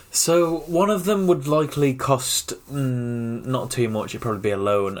 So one of them would likely cost not too much. It'd probably be a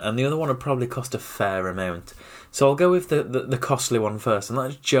loan, and the other one would probably cost a fair amount. So I'll go with the costly one first, and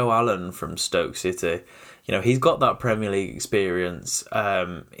that's Joe Allen from Stoke City. You know, he's got that Premier League experience.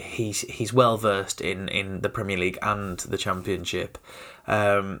 He's well versed in the Premier League and the Championship.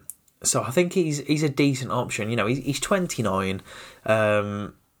 So I think he's a decent option. You know, he's 29.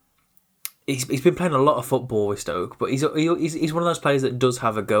 He's been playing a lot of football with Stoke, but he's one of those players that does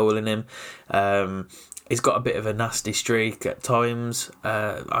have a goal in him. He's got a bit of a nasty streak at times.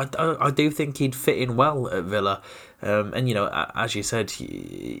 I do think he'd fit in well at Villa. And, you know, as you said,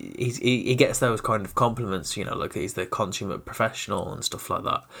 he gets those kind of compliments, you know, like he's the consummate professional and stuff like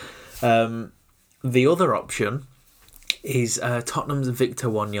that. The other option is Tottenham's Victor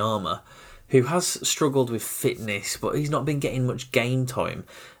Wanyama, who has struggled with fitness, but he's not been getting much game time.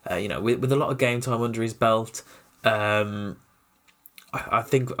 You know, with a lot of game time under his belt, I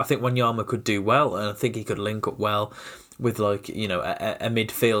think Wanyama could do well, and I think he could link up well with, like, you know, a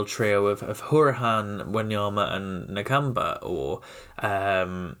midfield trio of Hourihane, Wanyama and Nakamba, or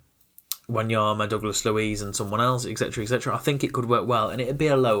Wanyama, Douglas Luiz and someone else, etc, etc. I think it could work well, and it'd be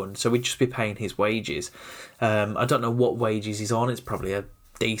a loan, so we'd just be paying his wages. I don't know what wages he's on. It's probably a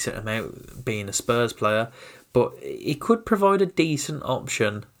decent amount being a Spurs player, but he could provide a decent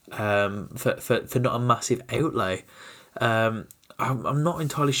option for not a massive outlay. I'm not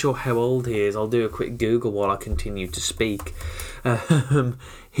entirely sure how old he is. I'll do a quick Google while I continue to speak.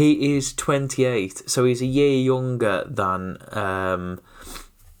 He is 28, so he's a year younger than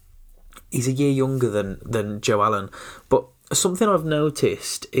Joe Allen. But something I've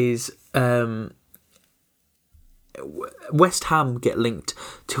noticed is West Ham get linked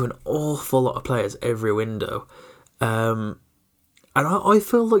to an awful lot of players every window, and I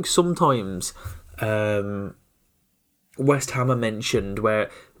feel like sometimes West Ham are mentioned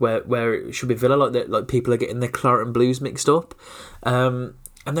where it should be Villa, like that, like people are getting their Claret and Blues mixed up, and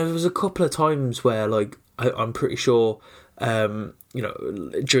there was a couple of times where, like, I'm pretty sure, you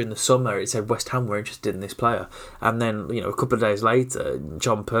know, during the summer it said West Ham were interested in this player, and then, you know, a couple of days later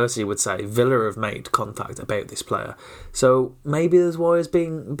John Percy would say Villa have made contact about this player. So maybe there's wires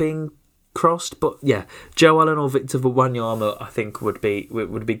being crossed, but yeah, Joe Allen or Victor Wanyama I think would be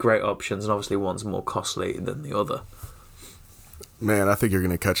great options, and obviously one's more costly than the other. Man, I think you're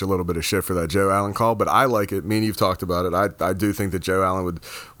going to catch a little bit of shit for that Joe Allen call, but I like it. Me and you've talked about it. I do think that Joe Allen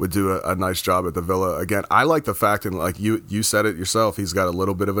would do a nice job at the Villa. Again, I like the fact, and like you said it yourself, he's got a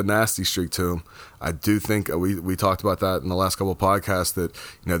little bit of a nasty streak to him. I do think we talked about that in the last couple of podcasts, that,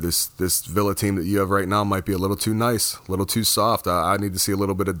 you know, this Villa team that you have right now might be a little too nice, a little too soft. I need to see a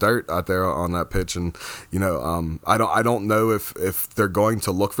little bit of dirt out there on that pitch, and, you know, I don't know if they're going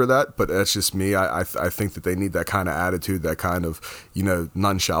to look for that, but that's just me. I think that they need that kind of attitude, that kind of, you know,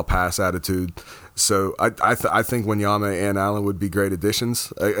 none shall pass attitude. So I think Wanyama and Allen would be great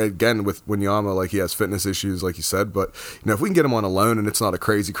additions. Again, with Wanyama, like, he has fitness issues, like you said, but, you know, if we can get him on a loan and it's not a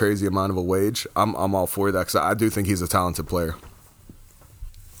crazy amount of a wage, I'm all for that, because I do think he's a talented player.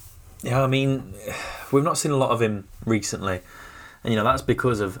 Yeah, I mean, we've not seen a lot of him recently, and, you know, that's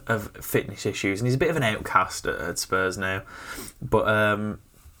because of fitness issues, and he's a bit of an outcast at Spurs now. But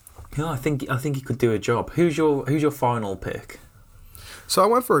yeah, I think he could do a job. Who's your final pick? So I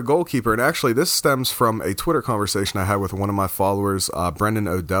went for a goalkeeper, and actually this stems from a Twitter conversation I had with one of my followers, Brendan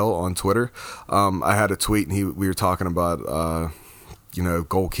Odell on Twitter. I had a tweet, and we were talking about, you know,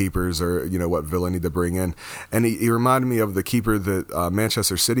 goalkeepers, or, you know, what Villa need to bring in. And he reminded me of the keeper that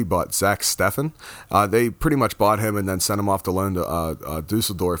Manchester City bought, Zach Steffen. They pretty much bought him and then sent him off to loan to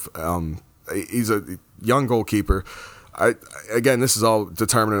Dusseldorf. He's a young goalkeeper. Again, this is all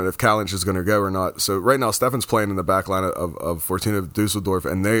determinant if Kalinic is going to go or not. So right now, Steffen's playing in the back line of Fortuna Dusseldorf,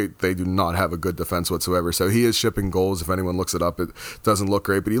 and they do not have a good defense whatsoever. So he is shipping goals. If anyone looks it up, it doesn't look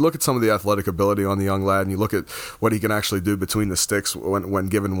great. But you look at some of the athletic ability on the young lad, and you look at what he can actually do between the sticks when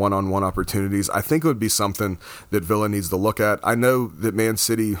given one-on-one opportunities. I think it would be something that Villa needs to look at. I know that Man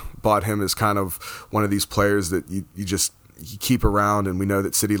City bought him as kind of one of these players that you keep around, and we know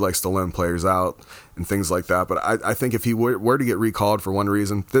that City likes to loan players out and things like that. But I think if he were to get recalled for one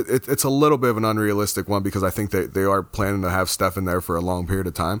reason, it's a little bit of an unrealistic one, because I think they are planning to have Steffen there for a long period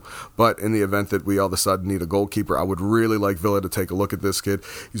of time. But in the event that we all of a sudden need a goalkeeper, I would really like Villa to take a look at this kid.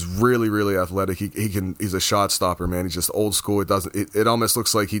 He's really athletic. He's a shot stopper, man. He's just old school. It almost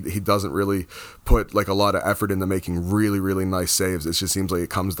looks like he doesn't really put like a lot of effort into making really nice saves. It just seems like it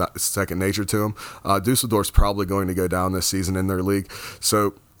comes down, second nature to him. Dusseldorf's probably going to go down this season in their league,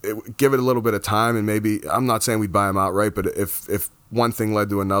 so give it a little bit of time, and maybe, I'm not saying we'd buy him outright, but if one thing led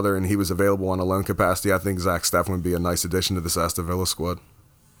to another and he was available on a loan capacity, I think Zach Steffen would be a nice addition to this Aston Villa squad.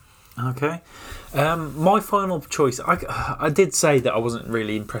 Okay. My final choice, I did say that I wasn't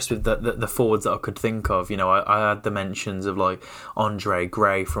really impressed with the forwards that I could think of. You know, I had the mentions of like Andre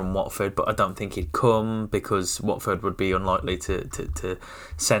Gray from Watford, but I don't think he'd come because Watford would be unlikely to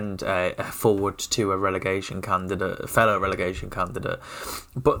send a forward to a fellow relegation candidate.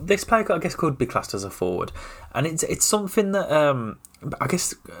 But this player, I guess, could be classed as a forward, and it's something that I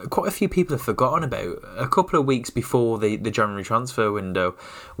guess quite a few people have forgotten about. A couple of weeks before the January transfer window,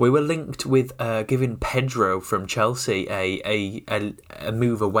 we were linked with giving Pedro from Chelsea a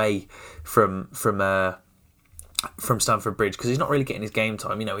move away from Stamford Bridge because he's not really getting his game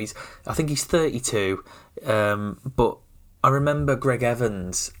time. You know, I think he's 32, but I remember Greg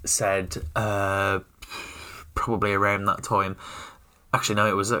Evans said probably around that time. Actually, no,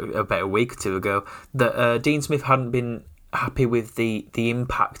 it was about a week or two ago that Dean Smith hadn't been happy with the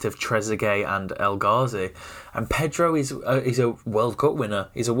impact of Trezeguet and El Ghazi, and Pedro is a World Cup winner.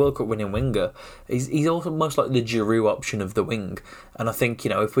 He's a World Cup winning winger. He's almost like the Giroud option of the wing, and I think, you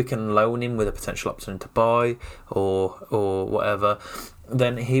know, if we can loan him with a potential option to buy or whatever,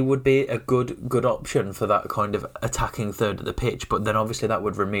 then he would be a good option for that kind of attacking third of the pitch. But then obviously that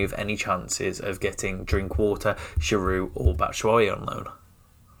would remove any chances of getting Drinkwater, Giroud or Batshuayi on loan.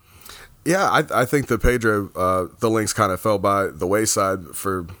 Yeah, I think that Pedro, the links kind of fell by the wayside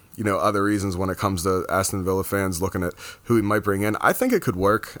for, you know, other reasons when it comes to Aston Villa fans looking at who he might bring in. I think it could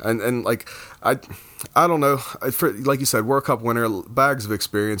work, and like I don't know. Like you said, World Cup winner, bags of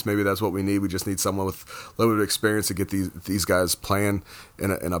experience. Maybe that's what we need. We just need someone with a little bit of experience to get these guys playing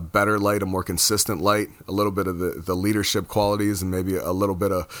in a better light, a more consistent light, a little bit of the leadership qualities, and maybe a little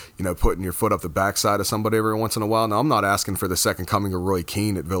bit of, you know, putting your foot up the backside of somebody every once in a while. Now, I'm not asking for the second coming of Roy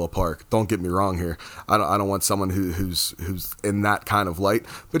Keane at Villa Park. Don't get me wrong here. I don't want someone who's in that kind of light,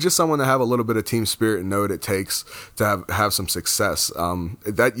 but just someone to have a little bit of team spirit and know what it takes to have some success.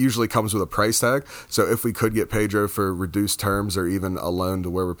 That usually comes with a price tag. So if we could get Pedro for reduced terms or even a loan to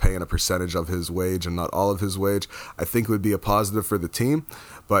where we're paying a percentage of his wage and not all of his wage, I think it would be a positive for the team.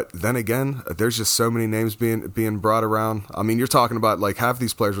 But then again, there's just so many names being brought around. I mean, you're talking about like half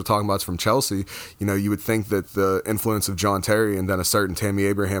these players we're talking about is from Chelsea. You know, you would think that the influence of John Terry and then a certain Tammy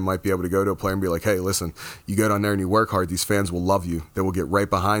Abraham might be able to go to a player and be like, hey, listen, you go down there and you work hard, these fans will love you. They will get right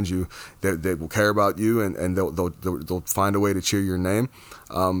behind you. They will care about you, and they'll find a way to cheer your name.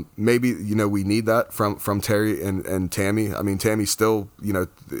 Maybe, you know, we need that from Terry and Tammy. I mean, Tammy still, you know,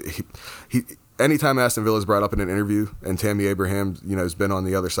 he anytime Aston Villa is brought up in an interview and Tammy Abraham, you know, has been on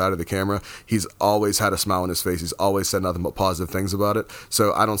the other side of the camera, he's always had a smile on his face. He's always said nothing but positive things about it.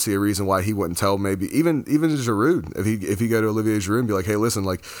 So I don't see a reason why he wouldn't tell maybe even Giroud, if he go to Olivier Giroud and be like, hey, listen,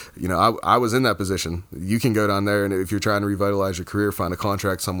 like, you know, I was in that position. You can go down there, and if you're trying to revitalize your career, find a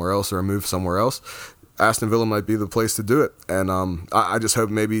contract somewhere else or a move somewhere else, Aston Villa might be the place to do it. And I just hope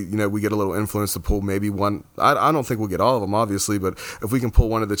maybe, you know, we get a little influence to pull maybe one. I don't think we'll get all of them, obviously, but if we can pull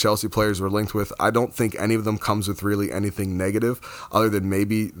one of the Chelsea players we're linked with, I don't think any of them comes with really anything negative other than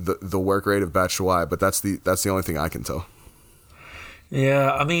maybe the work rate of Batshuayi, but that's the only thing I can tell.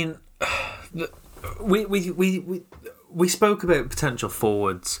 Yeah, I mean, we spoke about potential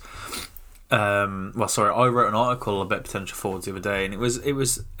forwards. I wrote an article about potential forwards the other day, and it was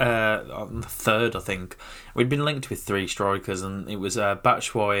on the 3rd, I think. We'd been linked with 3 strikers, and it was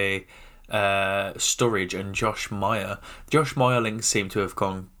Batshuayi, Sturridge, and Josh Meyer. Josh Meyer links seem to have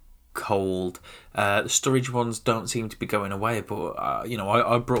gone cold. The Sturridge ones don't seem to be going away, but you know,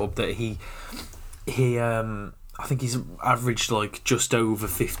 I brought up that he I think he's averaged like just over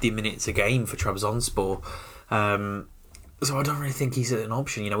 50 minutes a game for Trabzonspor. So I don't really think he's an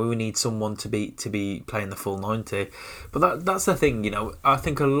option. You know, we would need someone to be playing the full 90. But that's the thing, you know. I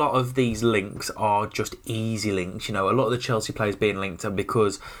think a lot of these links are just easy links. You know, a lot of the Chelsea players being linked are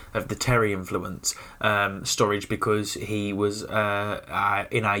because of the Terry influence. Sturridge because he was in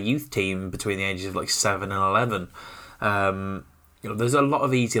our youth team between the ages of like 7 and 11. You know, there's a lot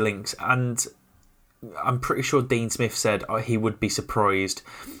of easy links, and I'm pretty sure Dean Smith said he would be surprised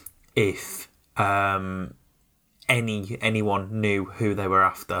if anyone knew who they were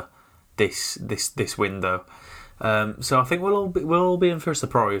after this window. So I think we'll all be in for a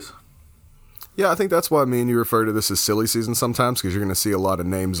surprise. Yeah, I think that's why me and you refer to this as silly season sometimes, because you're going to see a lot of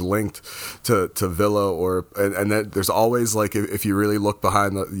names linked to Villa, and then there's always, like, if you really look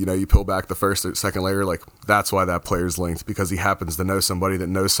behind the, you know, you peel back the first or second layer, like, that's why that player's linked, because he happens to know somebody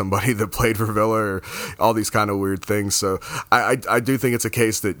that played for Villa, or all these kind of weird things. So I do think it's a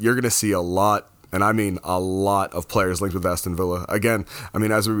case that you're going to see a lot and I mean a lot of players linked with Aston Villa. Again, I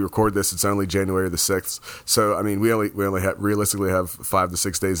mean, as we record this, it's only January the 6th. So, I mean, we only realistically have 5 to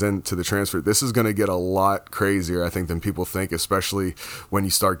 6 days into the transfer. This is going to get a lot crazier, I think, than people think, especially when you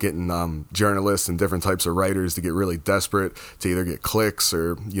start getting journalists and different types of writers to get really desperate to either get clicks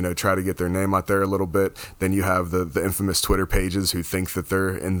or, try to get their name out there a little bit. Then you have the infamous Twitter pages who think that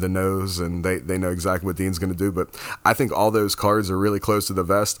they're in the nose and they know exactly what Dean's going to do. But I think all those cards are really close to the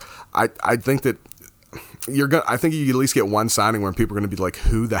vest. I think that I think you at least get one signing where people are going to be like,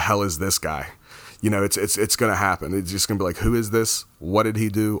 who the hell is this guy? It's going to happen. It's just going to be like, who is this? What did he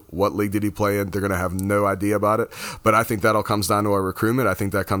do? What league did he play in? They're going to have no idea about it. But I think that all comes down to our recruitment. I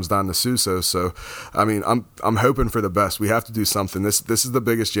think that comes down to Suso. So, I mean, I'm hoping for the best. We have to do something. This is the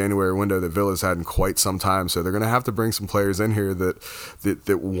biggest January window that Villa's had in quite some time. So they're going to have to bring some players in here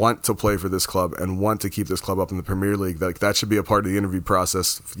that want to play for this club and want to keep this club up in the Premier League. Like, that should be a part of the interview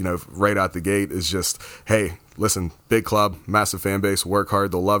process. Right out the gate is just, hey, listen, big club, massive fan base, work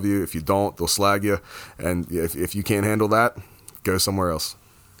hard, they'll love you. If you don't, they'll slag you. And if you can't handle that, go somewhere else.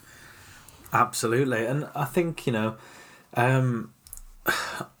 Absolutely. And I think, I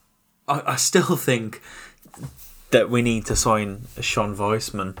still think that we need to sign Sean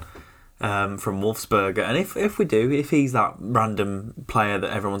Weissman from Wolfsburg. And if we do, if he's that random player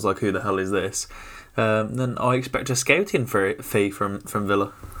that everyone's like, who the hell is this? Then I expect a scouting fee from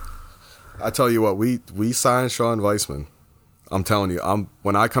Villa. I tell you what, we signed Sean Weissman. I'm telling you,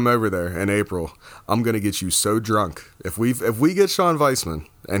 when I come over there in April, I'm gonna get you so drunk. If we get Sean Weissman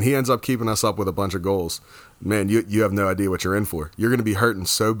and he ends up keeping us up with a bunch of goals, man, you have no idea what you're in for. You're gonna be hurting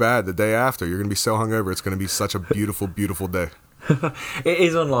so bad the day after. You're gonna be so hungover. It's gonna be such a beautiful, beautiful day. It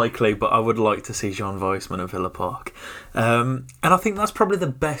is unlikely, but I would like to see Sean Weissman at Villa Park. And I think that's probably the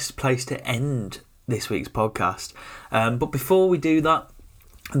best place to end this week's podcast. But before we do that,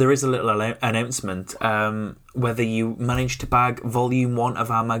 there is a little announcement. Whether you manage to bag Volume 1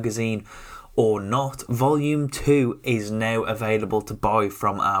 of our magazine or not, Volume 2 is now available to buy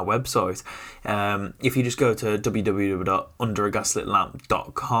from our website. If you just go to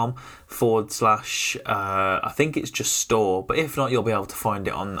www.underagaslitlamp.com / I think it's just store, but if not, you'll be able to find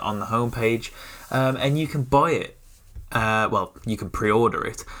it on the homepage, and you can buy it. You can pre-order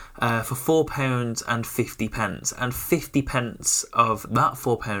it for £4.50, and 50 pence of that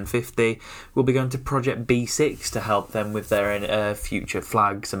 £4.50 will be going to Project B6 to help them with their future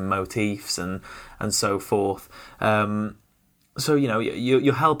flags and motifs and so forth. So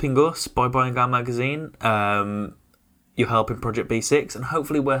you're helping us by buying our magazine. You're helping Project B6, and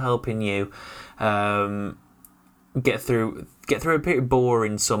hopefully we're helping you get through a pretty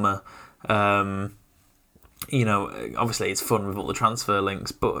boring summer. Obviously it's fun with all the transfer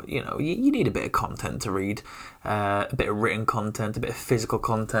links, but you need a bit of content to read, a bit of written content, a bit of physical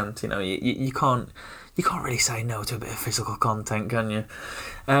content. You can't really say no to a bit of physical content, can you?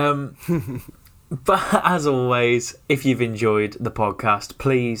 But as always, if you've enjoyed the podcast,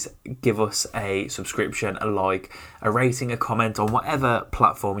 please give us a subscription, a like, a rating, a comment on whatever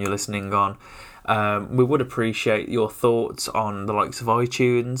platform you're listening on. We would appreciate your thoughts on the likes of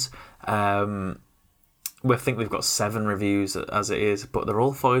iTunes. I think we've got 7 reviews as it is, but they're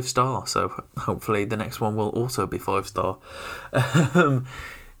all 5-star, so hopefully the next one will also be 5-star.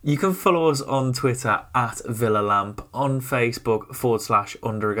 You can follow us on Twitter at VillaLamp, on Facebook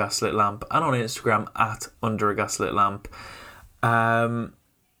 /UnderAGaslitLamp, and on Instagram at UnderAGaslitLamp.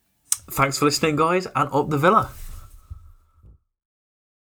 Thanks for listening, guys, and up the Villa.